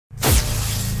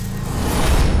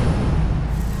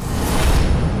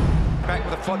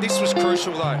This was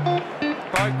crucial though.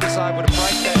 Boak was able to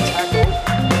break that tackle.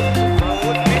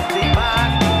 Forward 50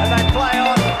 mark, and they play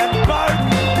on, and Boak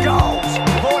goals.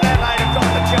 Port Adelaide have got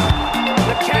the jump.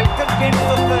 The captain gets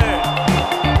the third.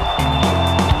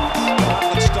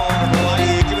 Bartlett's stolen it away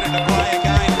here, giving it to Gray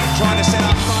again, trying to set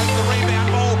up Boak, the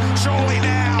rebound ball. Surely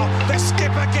now, the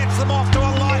skipper gets them off to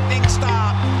a lightning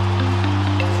start.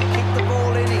 Kick the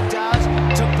ball in, he does,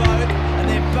 to Boak, and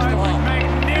then Boak with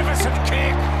magnificent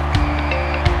kick.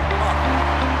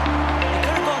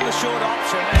 Short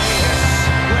option, and he has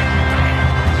swept back.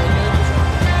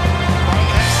 Boak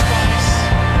has space,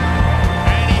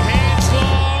 and he hands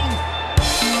long.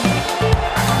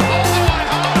 All the way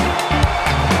home.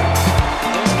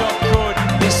 This got good.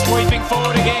 He's sweeping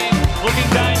forward again, looking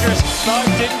dangerous. Boak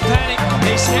didn't panic.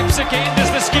 He steps again, does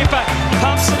the skipper.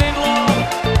 Pumps it in long.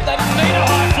 They need a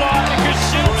high fly because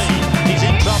Shilts. He's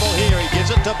in trouble here. He gives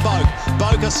it to Boak.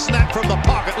 Boak a snap from the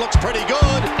pocket. Looks pretty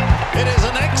good. It is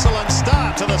an excellent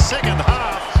start to the second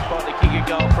half. Spot the kick a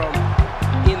goal from